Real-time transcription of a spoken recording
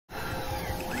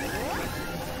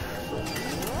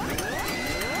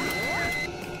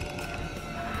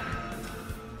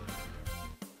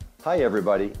Hi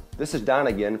everybody, this is Don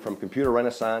again from Computer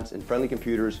Renaissance and Friendly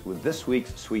Computers with this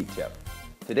week's Sweet Tip.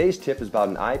 Today's tip is about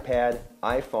an iPad,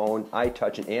 iPhone,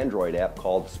 iTouch, and Android app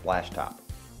called Splashtop.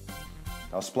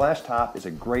 Now Splashtop is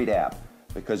a great app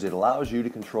because it allows you to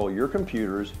control your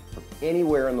computers from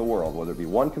anywhere in the world, whether it be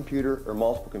one computer or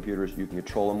multiple computers. You can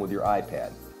control them with your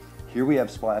iPad. Here we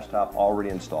have Splashtop already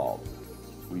installed.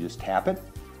 We just tap it,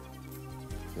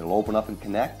 it'll open up and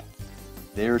connect.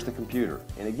 There's the computer.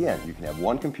 And again, you can have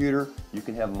one computer, you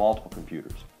can have multiple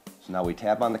computers. So now we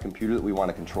tap on the computer that we want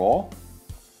to control.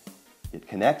 It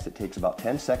connects. It takes about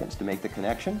 10 seconds to make the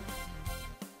connection.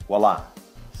 Voila.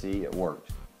 See, it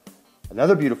works.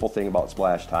 Another beautiful thing about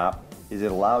Splashtop is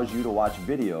it allows you to watch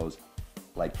videos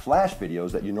like flash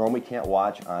videos that you normally can't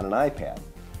watch on an iPad.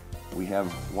 We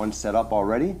have one set up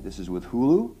already. This is with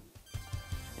Hulu.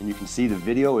 And you can see the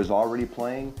video is already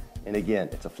playing. And again,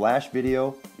 it's a flash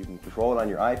video. You can control it on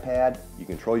your iPad, you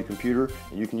can control your computer,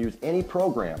 and you can use any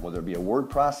program, whether it be a word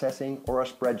processing or a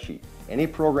spreadsheet. Any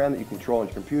program that you control on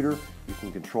your computer, you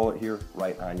can control it here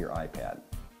right on your iPad.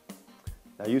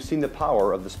 Now you've seen the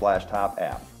power of the Splashtop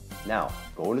app. Now,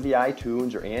 go into the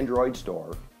iTunes or Android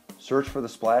store, search for the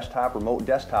Splashtop Remote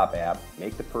Desktop app,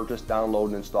 make the purchase, download,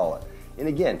 and install it. And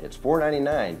again, it's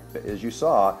 $4.99, but as you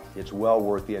saw, it's well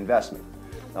worth the investment.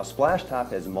 Now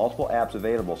Splashtop has multiple apps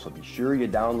available, so be sure you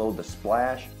download the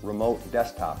Splash Remote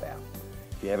Desktop app.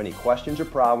 If you have any questions or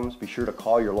problems, be sure to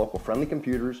call your local Friendly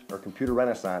Computers or Computer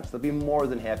Renaissance. They'll be more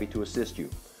than happy to assist you.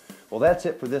 Well, that's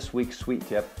it for this week's Sweet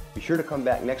Tip. Be sure to come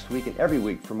back next week and every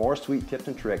week for more sweet tips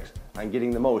and tricks on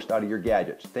getting the most out of your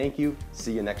gadgets. Thank you.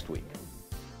 See you next week.